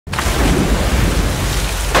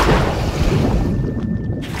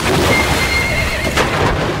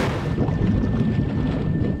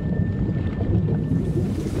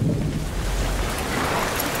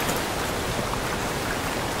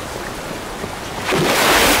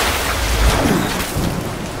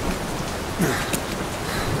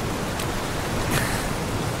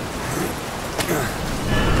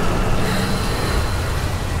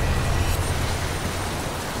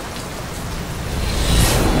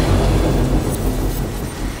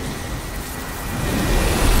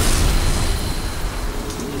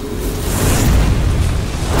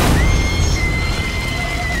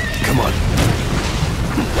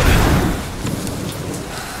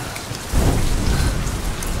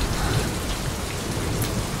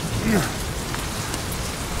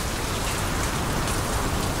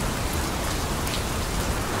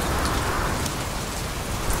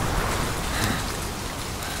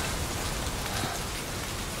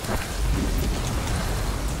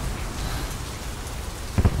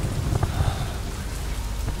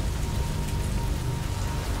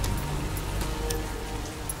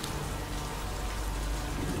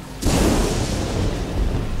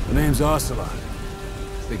name's Ocelot.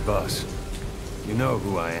 Big boss. You know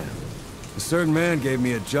who I am. A certain man gave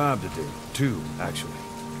me a job to do. Two, actually.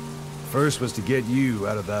 First was to get you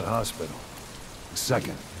out of that hospital. The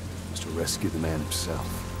second was to rescue the man himself.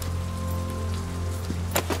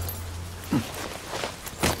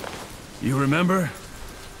 You remember?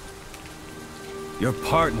 Your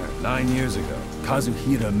partner, 9 years ago,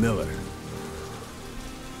 Kazuhira Miller.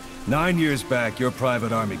 9 years back, your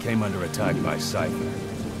private army came under attack by Cypher.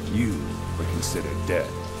 You were considered dead.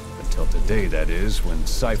 Until today, that is, when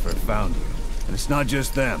Cypher found you. And it's not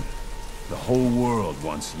just them. The whole world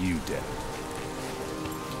wants you dead.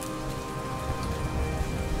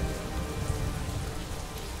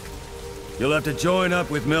 You'll have to join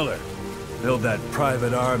up with Miller. Build that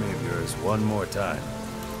private army of yours one more time.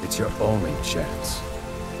 It's your only chance.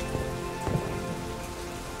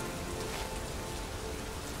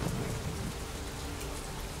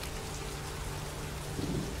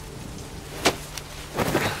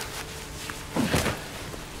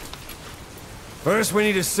 First, we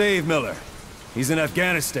need to save Miller. He's in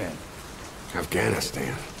Afghanistan.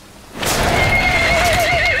 Afghanistan?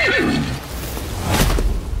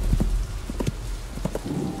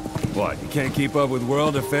 What, you can't keep up with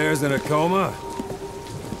world affairs in a coma?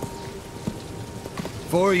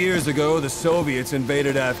 4 years ago, the Soviets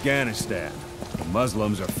invaded Afghanistan. The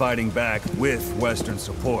Muslims are fighting back with Western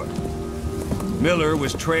support. Miller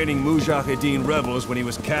was training Mujahideen rebels when he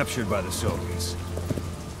was captured by the Soviets.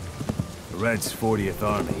 The Reds' 40th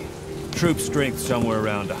Army. Troop strength somewhere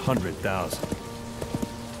around 100,000.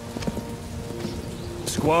 The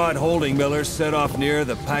squad holding Miller set off near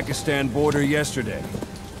the Pakistan border yesterday.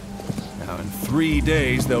 Now, in 3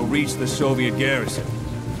 days, they'll reach the Soviet garrison.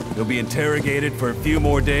 He'll be interrogated for a few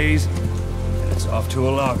more days, and it's off to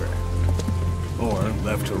a lager. Or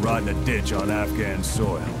left to rot in a ditch on Afghan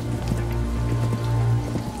soil.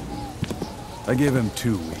 I give him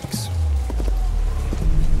 2 weeks.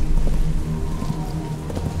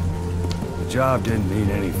 The job didn't mean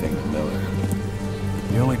anything to Miller.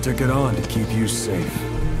 He only took it on to keep you safe.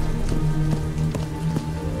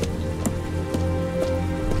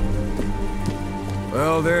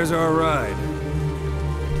 Well, there's our ride.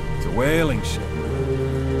 It's a whaling ship.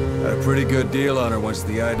 Had a pretty good deal on her once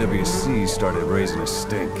the IWC started raising a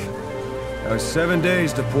stink. Now, 7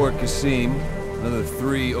 days to Port Qasim, another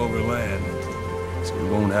 3 overland. So we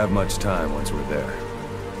won't have much time once we're there.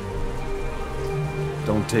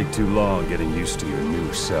 Don't take too long getting used to your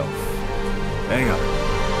new self. Hang on.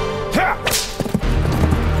 Ha!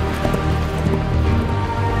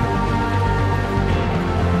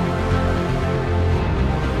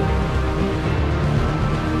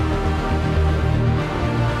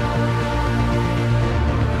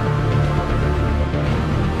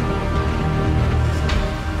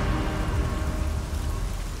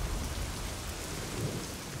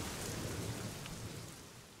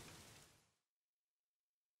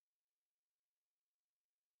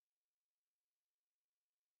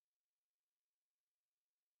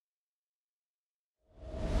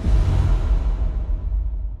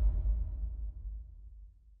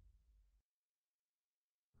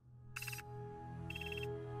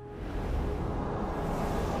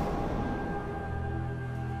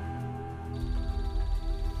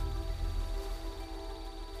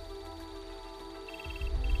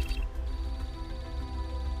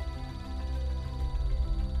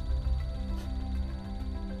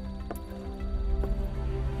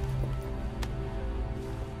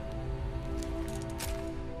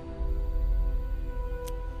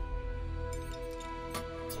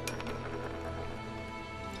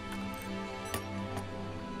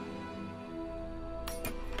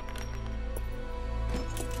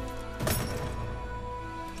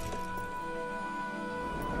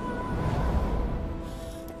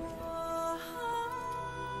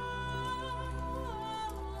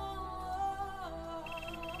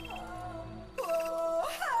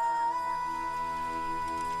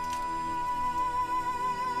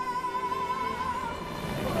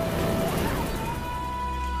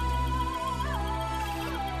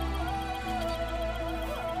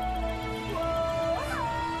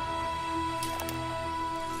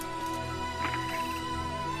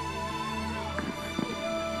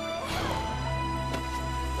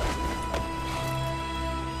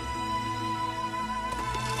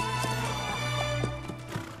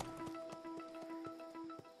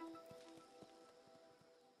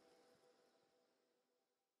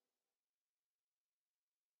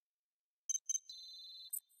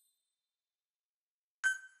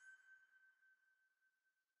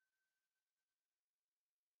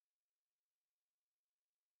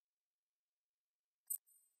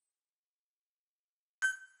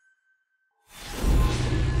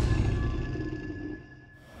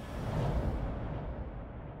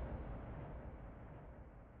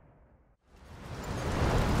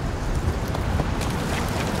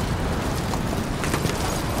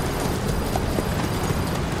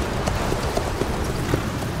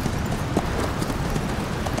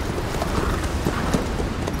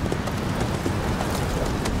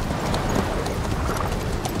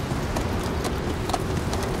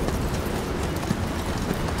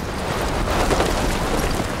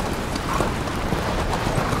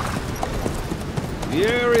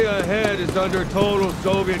 is under total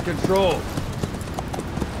Soviet control.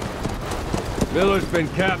 Miller's been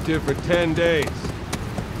captive for 10 days.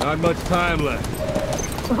 Not much time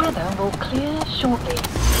left. Weather will clear shortly.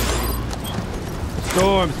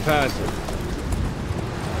 Storm's passing.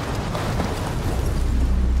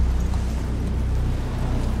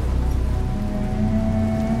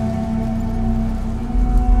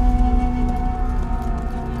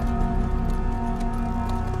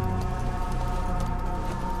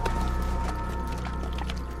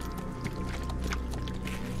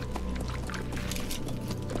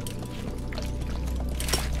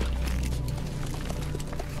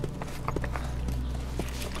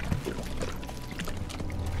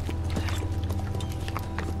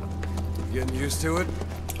 Getting used to it?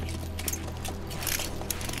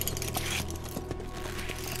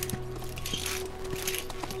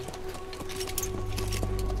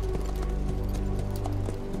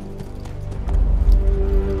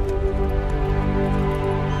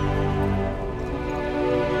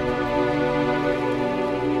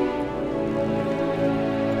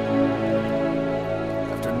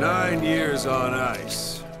 After 9 years on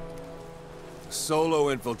ice, solo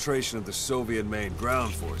infiltration of the Soviet main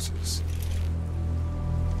ground forces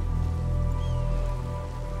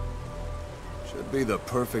should be the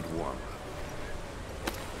perfect warm-up.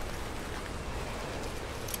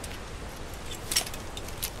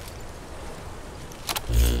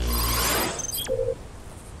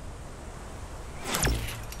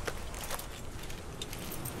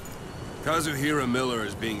 Kazuhira Miller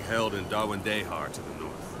is being held in Dawandehar to the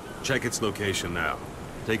north. Check its location now.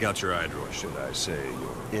 Take out your eye drawer. Should I say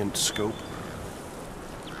your int scope?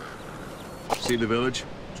 See the village?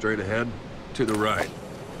 Straight ahead? To the right.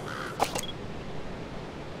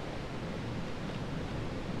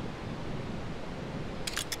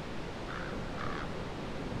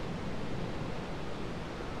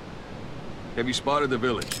 Have you spotted the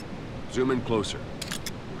village? Zoom in closer.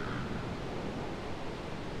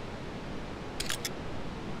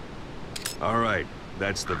 All right,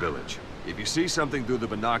 that's the village. If you see something through the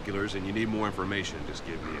binoculars and you need more information, just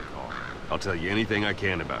give me a call. I'll tell you anything I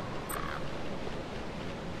can about it.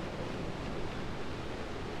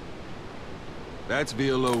 That's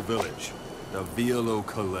Violo Village, the Violo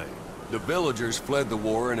Calais. The villagers fled the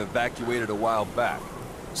war and evacuated a while back.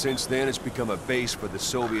 Since then, it's become a base for the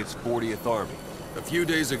Soviets' 40th Army. A few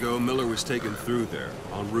days ago, Miller was taken through there,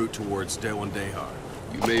 en route towards Dawandehar.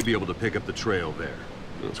 You may be able to pick up the trail there.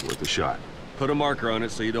 It's worth a shot. Put a marker on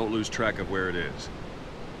it so you don't lose track of where it is.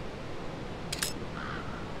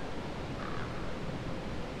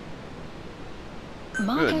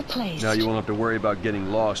 Marker placed. Now you won't have to worry about getting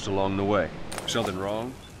lost along the way. Something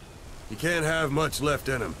wrong? He can't have much left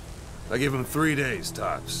in him. I give him 3 days,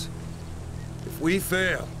 tops. If we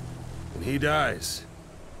fail, and he dies,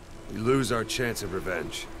 we lose our chance of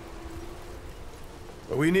revenge.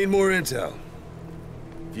 But we need more intel.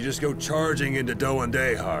 If you just go charging into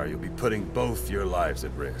Dawandehar, you'll be putting both your lives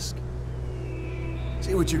at risk.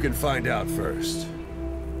 See what you can find out first.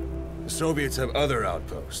 The Soviets have other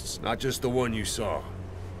outposts, not just the one you saw.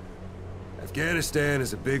 Afghanistan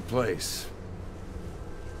is a big place.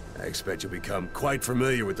 I expect you'll become quite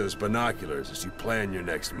familiar with those binoculars as you plan your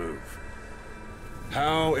next move.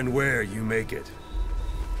 How and where you make it,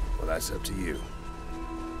 well, that's up to you.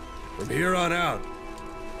 From here on out,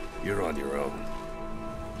 you're on your own.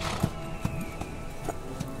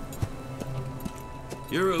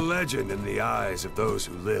 You're a legend in the eyes of those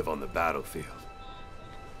who live on the battlefield.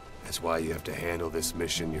 That's why you have to handle this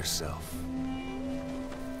mission yourself.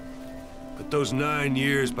 Put those 9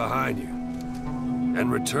 years behind you, and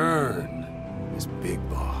return as Big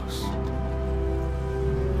Boss.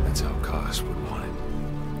 That's how Koss would want it.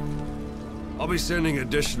 I'll be sending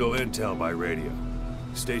additional intel by radio.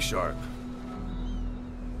 Stay sharp.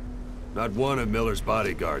 Not one of Miller's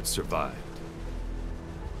bodyguards survived.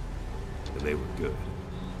 And they were good.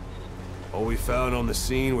 All we found on the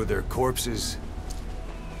scene were their corpses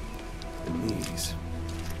and knees.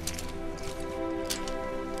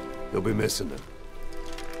 You'll be missing them.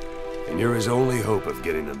 And you're his only hope of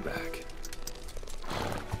getting them back.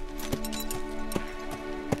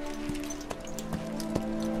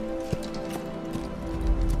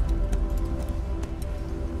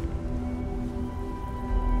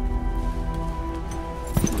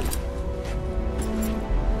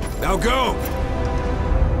 Now go!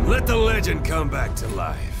 Let the legend come back to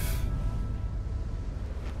life.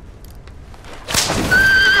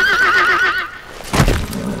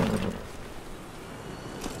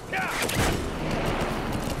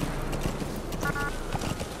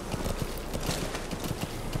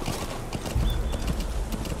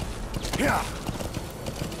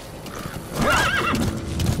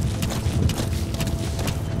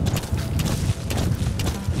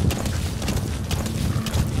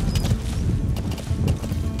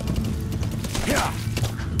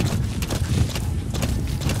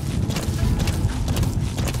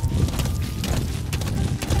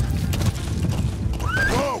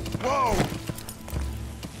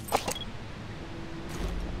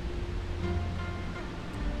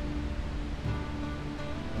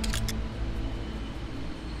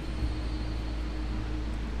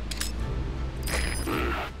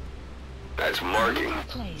 it's marking.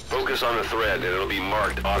 Focus on the thread and it'll be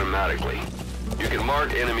marked automatically. You can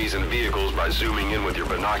mark enemies and vehicles by zooming in with your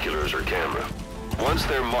binoculars or camera. Once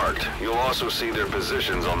they're marked, you'll also see their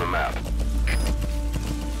positions on the map.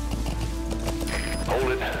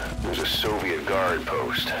 Hold it. There's a Soviet guard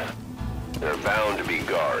post. There are bound to be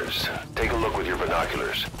guards. Take a look with your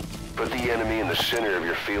binoculars. Put the enemy in the center of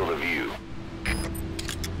your field of view.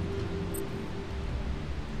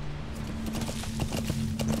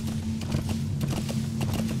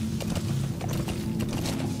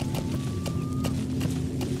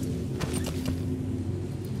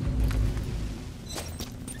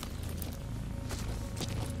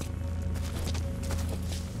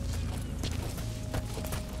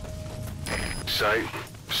 Sight,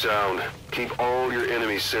 sound, keep all your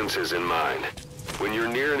enemy senses in mind. When you're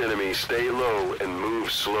near an enemy, stay low and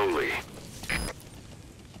move slowly.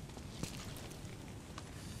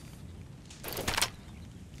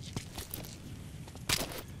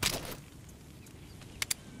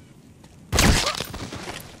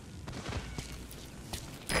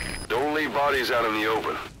 Don't leave bodies out in the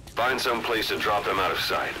open. Find some place to drop them out of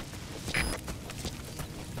sight.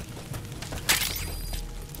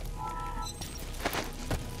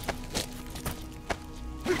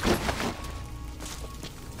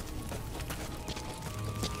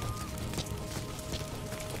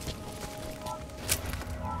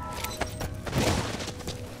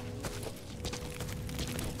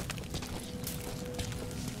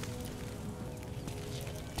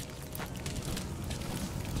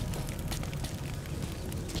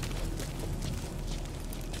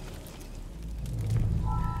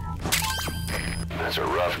 That's a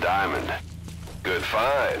rough diamond. Good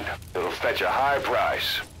find. It'll fetch a high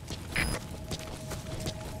price.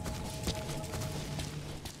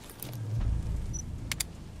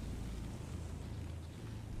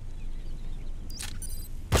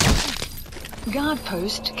 Guard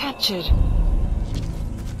post captured.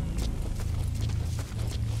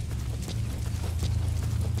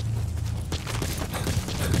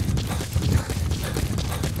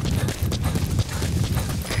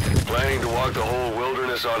 Planning to walk the whole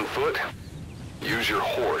wilderness on foot? Use your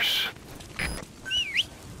horse.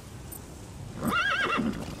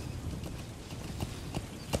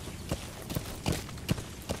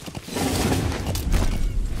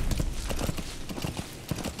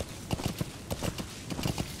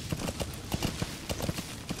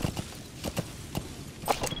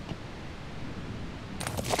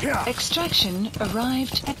 Extraction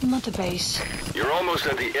arrived at Mother Base. You're almost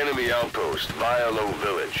at the enemy outpost, Vialo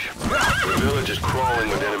Village. The village is crawling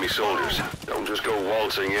with enemy soldiers. Don't just go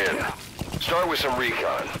waltzing in. Start with some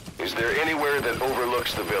recon. Is there anywhere that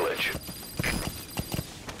overlooks the village?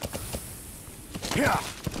 Yeah.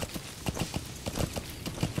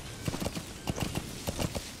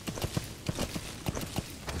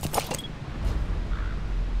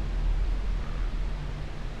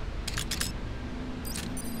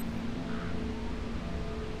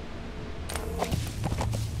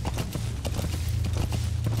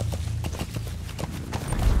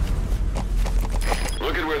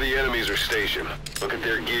 Look at where the enemies are stationed. Look at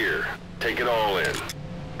their gear. Take it all in.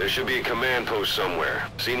 There should be a command post somewhere.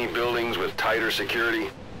 See any buildings with tighter security?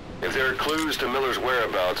 If there are clues to Miller's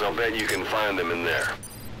whereabouts, I'll bet you can find them in there.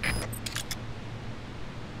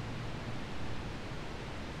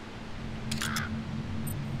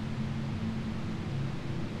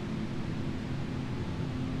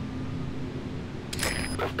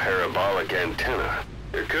 A parabolic antenna.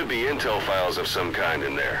 There could be intel files of some kind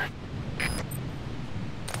in there.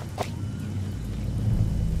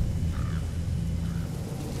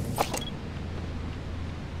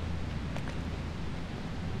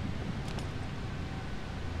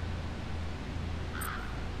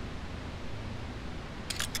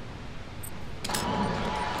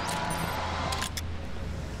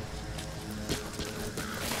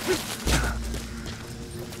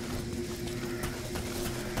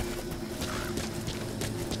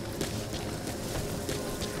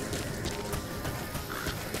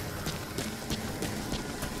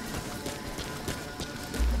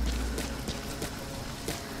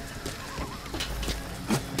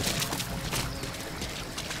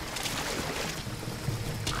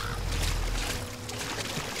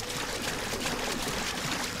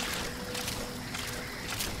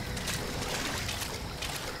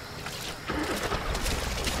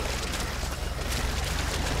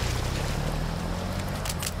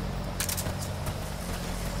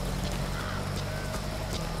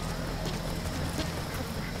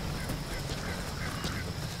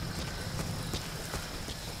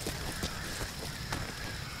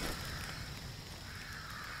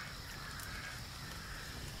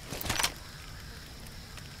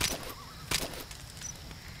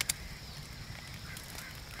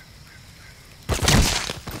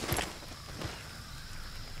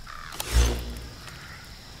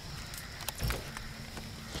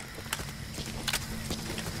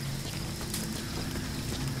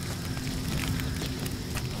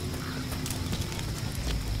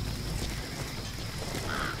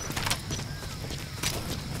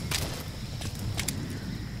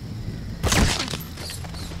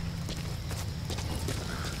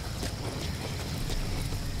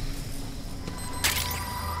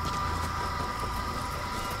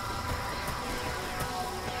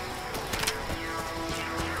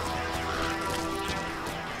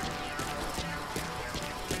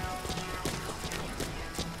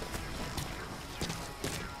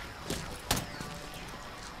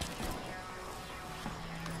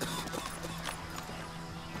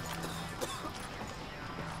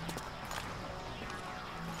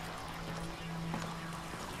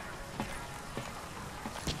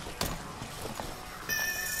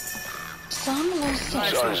 Sun will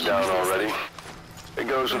set. Sun's down already. It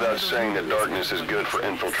goes without saying that darkness is good for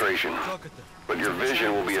infiltration. But your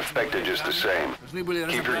vision will be affected just the same.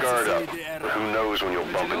 Keep your guard up, or who knows when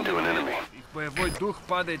you'll bump into an enemy. Боевой дух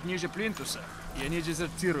падает ниже плинтуса, и они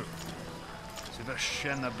дезертируют.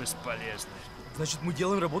 Совершенно бесполезны. Значит, мы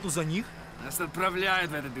делаем работу за них? Нас отправляют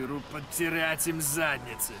в эту дыру подтирать им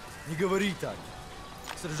задницы. Не говори так.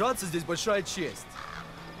 Сражаться здесь большая честь.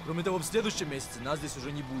 Кроме того, в следующем месяце нас здесь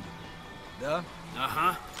уже не будет. Да?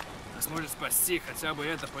 Ага. Нас может спасти хотя бы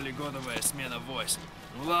эта полигоновая смена войск.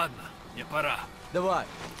 Ну ладно, мне пора. Давай.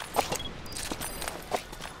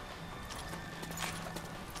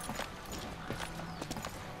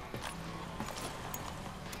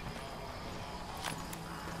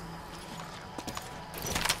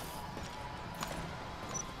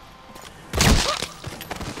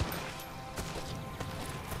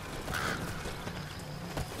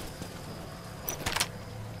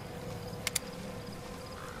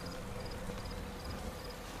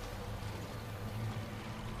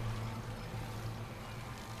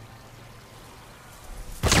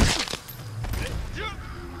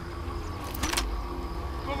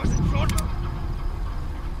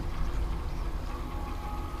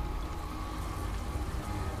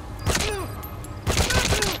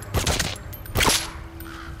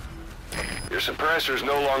 Your suppressor's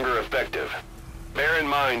no longer effective. Bear in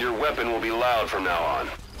mind your weapon will be loud from now on.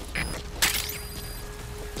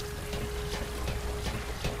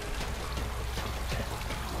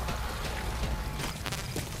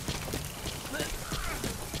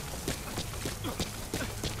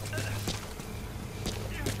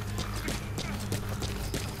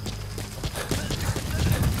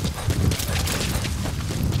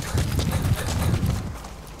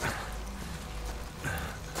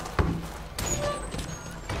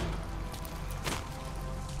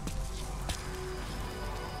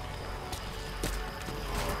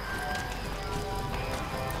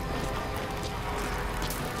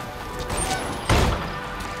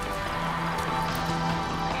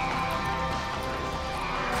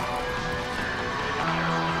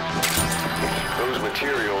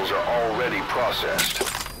 Materials are already processed.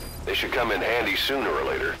 They should come in handy sooner or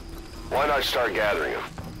later. Why not start gathering them?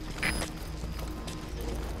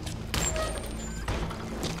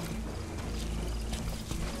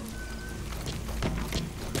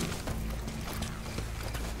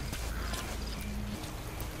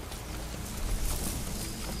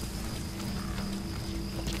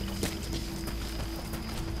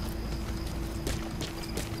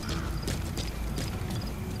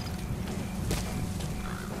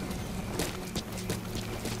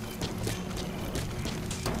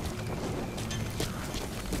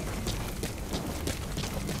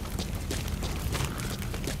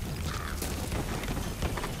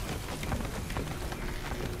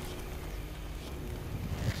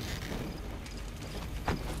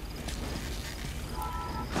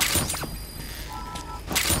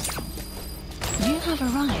 You have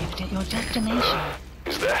arrived at your destination.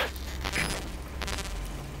 Is that?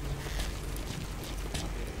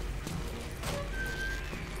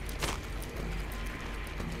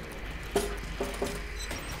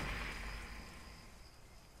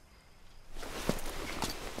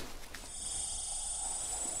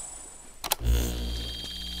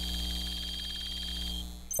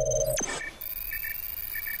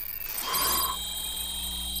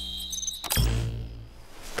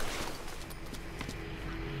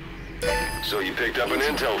 So you picked up an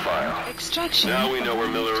intel file. Extraction. Now we know where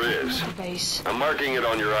Miller is. Base. I'm marking it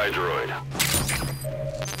on your iDroid.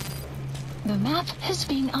 The map has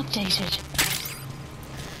been updated.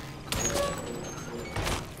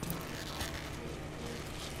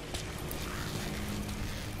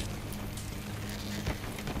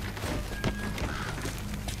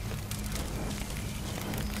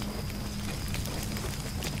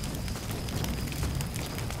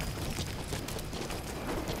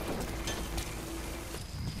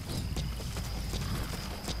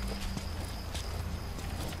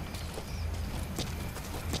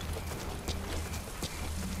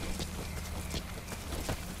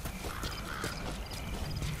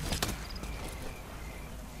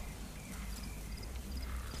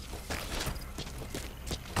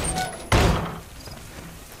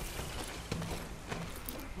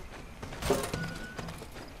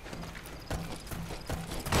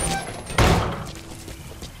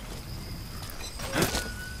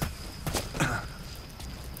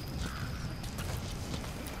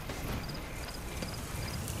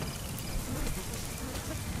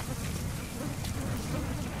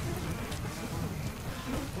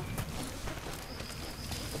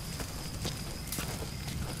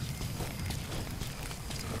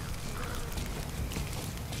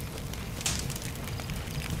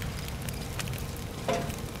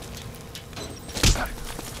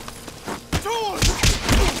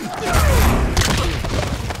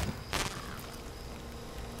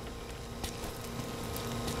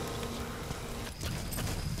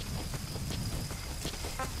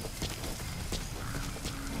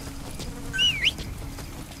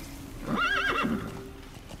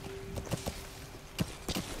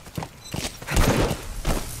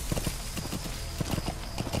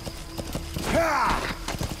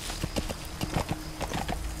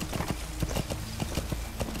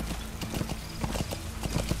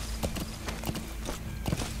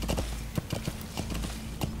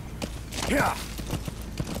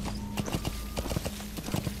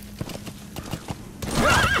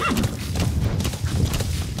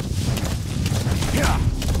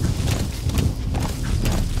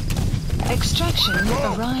 Extraction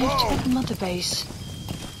arrived at Mother Base.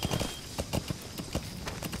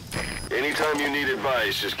 Anytime you need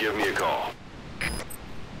advice, just give me a call.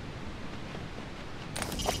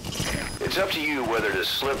 It's up to you whether to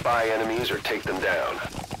slip by enemies or take them down.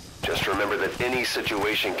 Just remember that any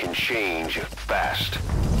situation can change fast.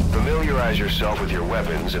 Familiarize yourself with your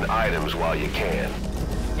weapons and items while you can.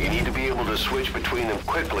 You need to be able to switch between them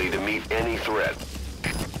quickly to meet any threat.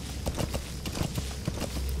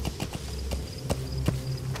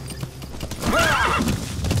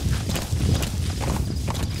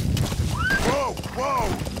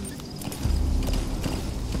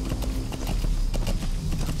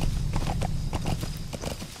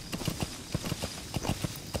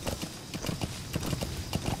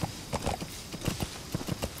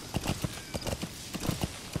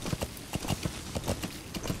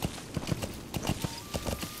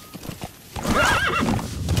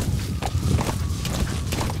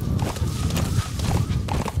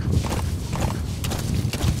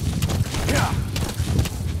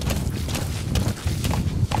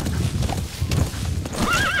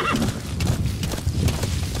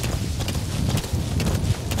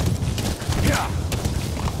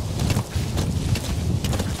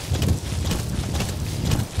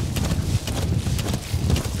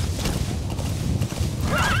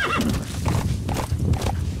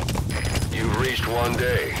 One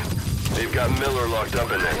day. They've got Miller locked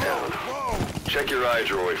up in that town. Check your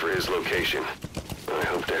iDroid for his location. I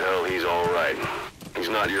hope to hell he's all right. He's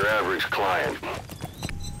not your average client.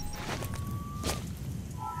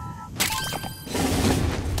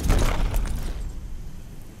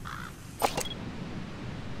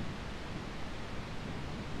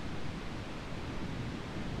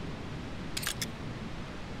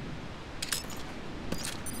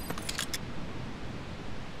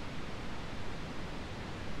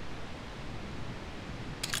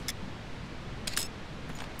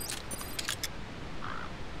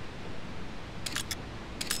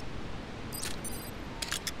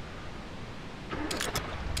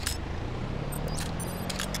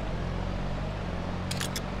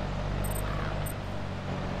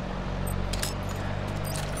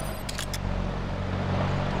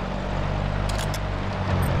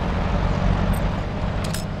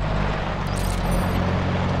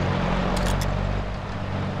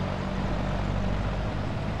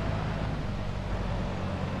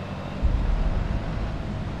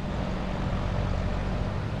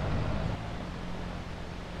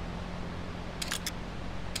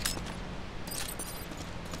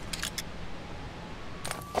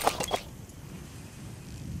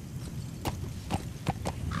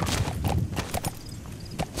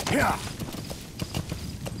 Yeah.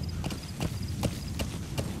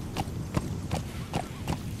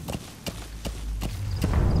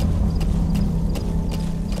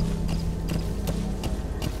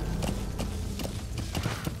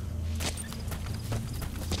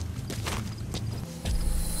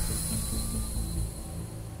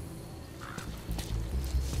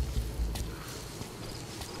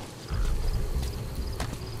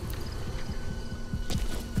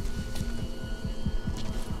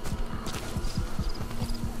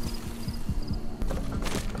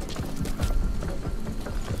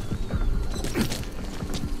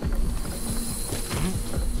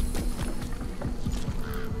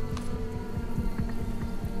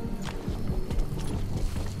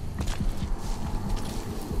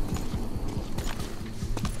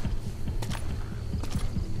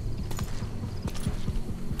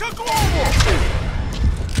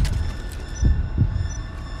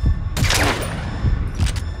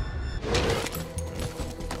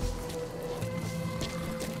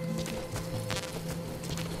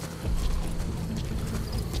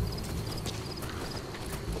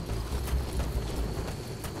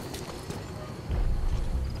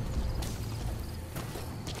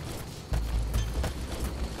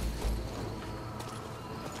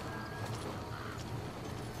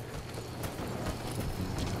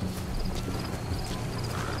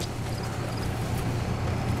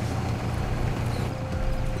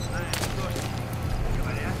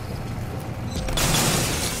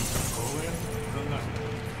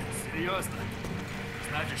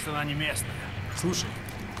 Значит, что она не местная. Слушай,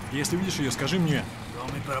 если видишь ее, скажи мне. В том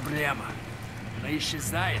и проблема. Она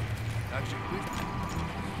исчезает. Так же быстро.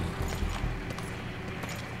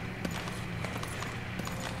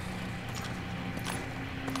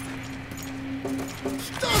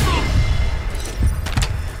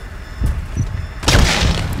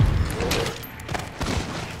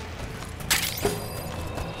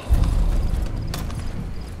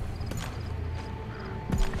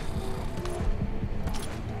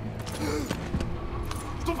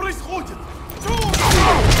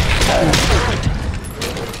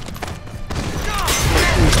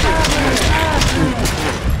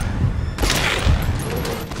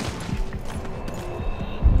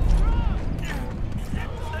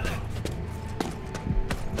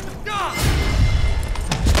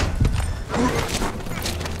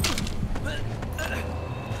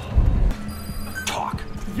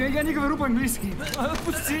 Я не говорю по-английски.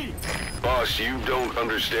 Отпусти. Boss, you don't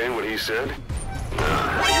understand what he said?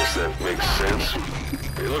 I guess that makes sense.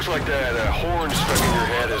 It looks like that horn stuck in your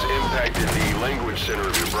head has impacted the language center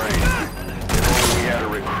of your brain. If only we had a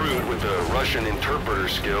recruit with a Russian interpreter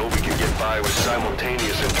skill, we could get by with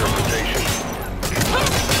simultaneous interpretation.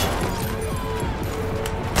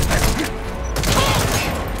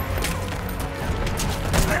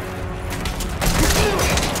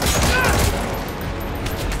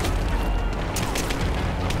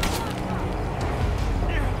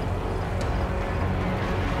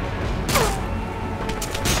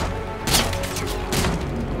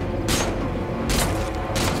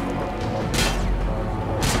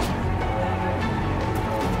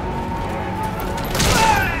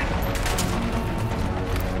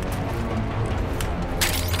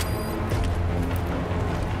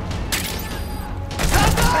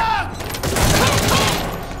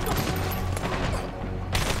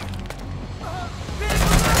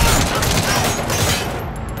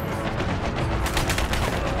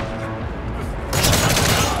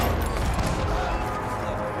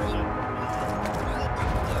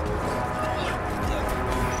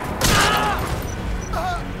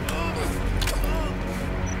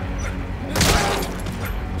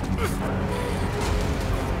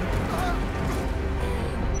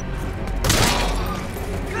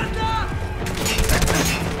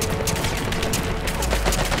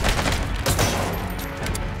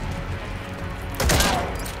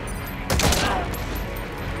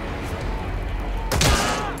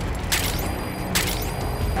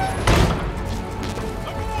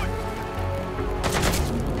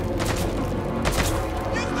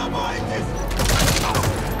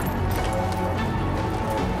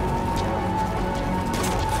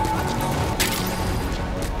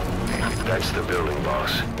 That's the building,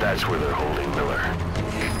 boss. That's where they're holding Miller.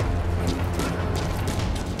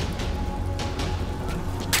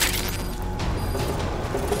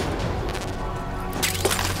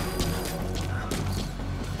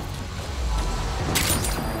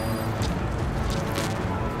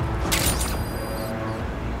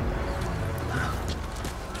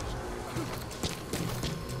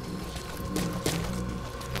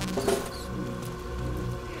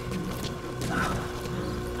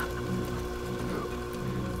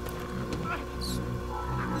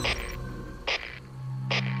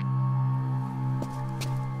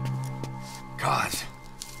 God.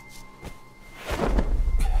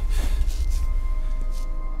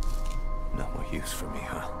 No more use for me,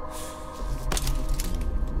 huh?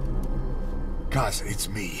 Kaz, it's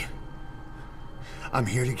me. I'm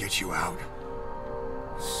here to get you out.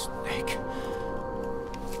 Snake.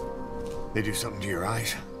 They do something to your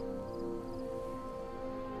eyes?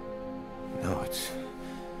 No, it's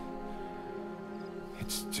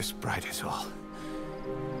just bright as all.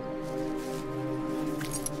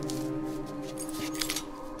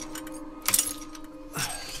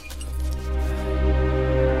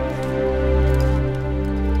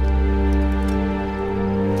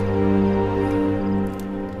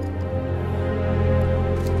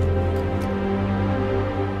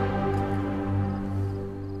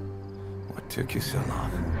 Took you so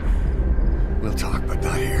long. We'll talk, but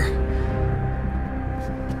not here.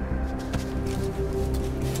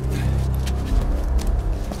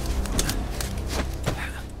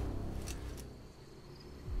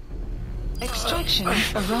 Extraction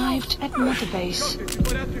arrived at Mother Base.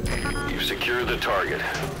 You've secured the target.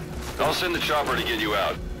 I'll send the chopper to get you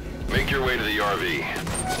out. Make your way to the RV.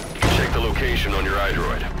 Check the location on your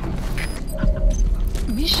iDroid.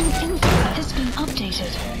 Mission info has been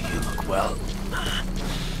updated. You look well.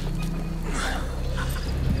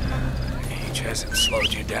 Age hasn't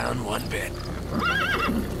slowed you down one bit.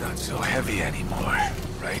 Not so heavy anymore,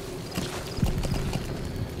 right?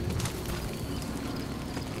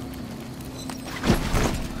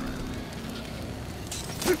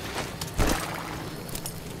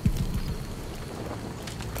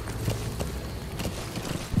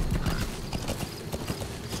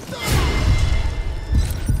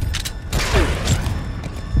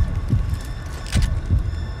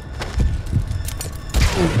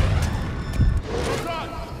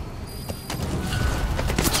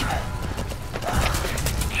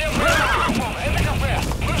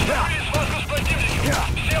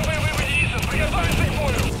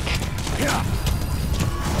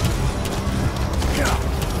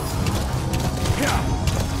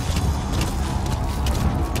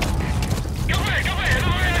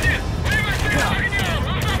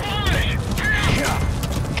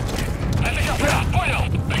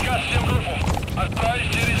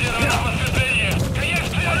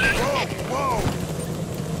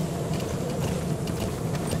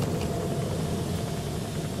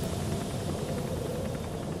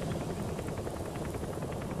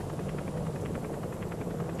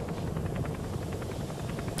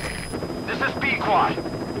 Quad.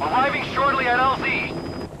 Arriving shortly at LZ.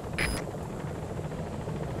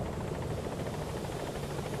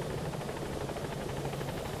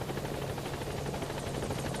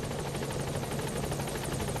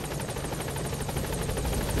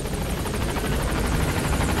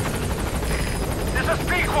 This is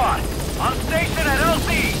P-Quad. On station at LZ.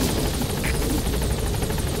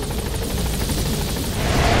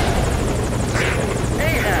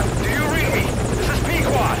 Ahab, do you read me? This is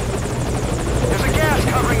P-Quad. There's a gas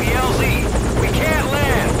covering the LZ. We can't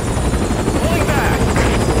land. Pulling back.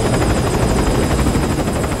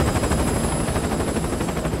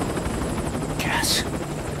 Gas.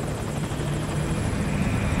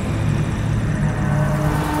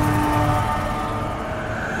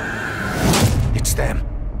 It's them.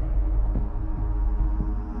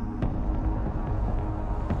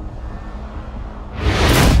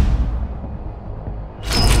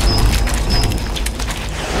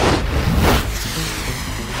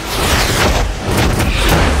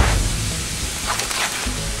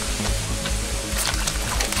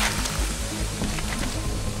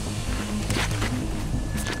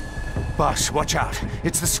 Boss, watch out.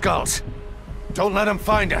 It's the skulls. Don't let them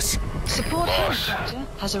find us. Support Boss, helicopter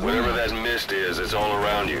has whatever arrived. that mist is, it's all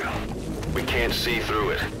around you. We can't see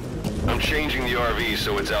through it. I'm changing the RV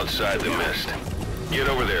so it's outside the mist. Get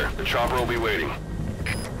over there. The chopper will be waiting.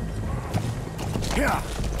 Yeah.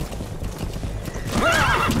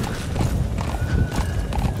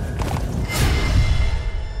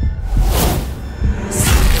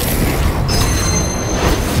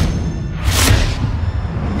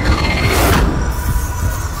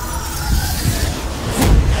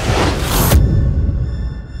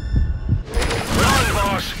 Run,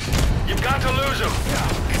 boss! You've got to lose him!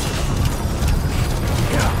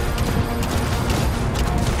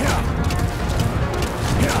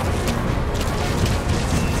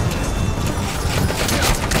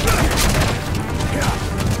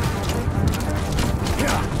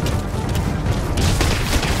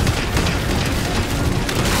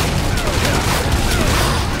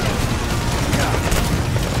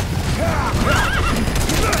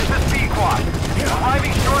 This is P-Quad.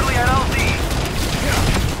 Arriving shortly at LZ.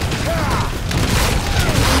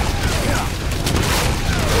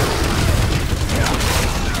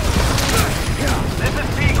 This is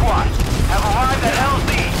P-Quad. Have arrived at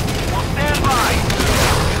LZ. We'll stand by.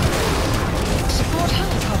 Support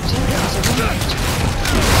helicopter has arrived.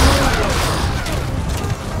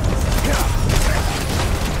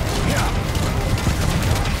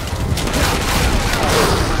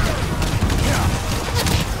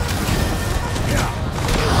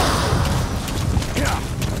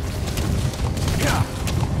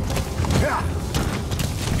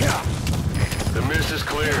 The mist is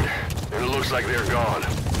cleared, and it looks like they're gone.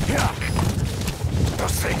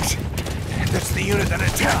 Those things. That's the unit that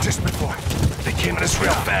attacked us before. They came at us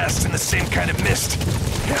real fast in the same kind of mist.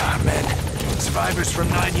 Ah, man. Survivors from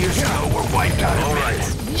 9 years ago were wiped out. All right.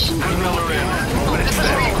 Mission Put Miller in. This is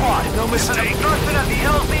P-Quad. No There's an mistake. obstruction at the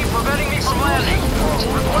LZ preventing me from landing.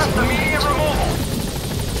 Request immediate removal.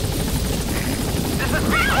 This is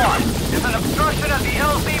P-Quad. There's an obstruction at the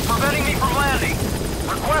LZ preventing me from landing.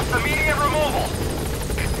 Request immediate removal.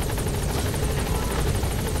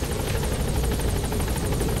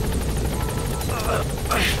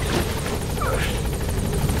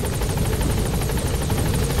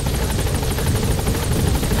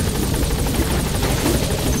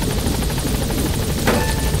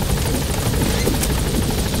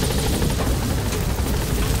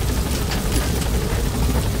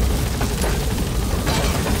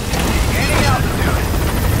 Gaining altitude.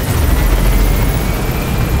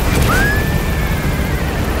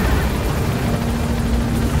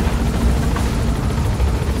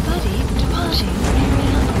 Buddy departing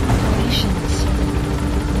area of operations.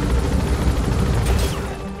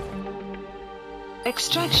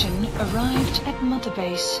 Extraction arrived at Mother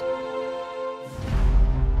Base.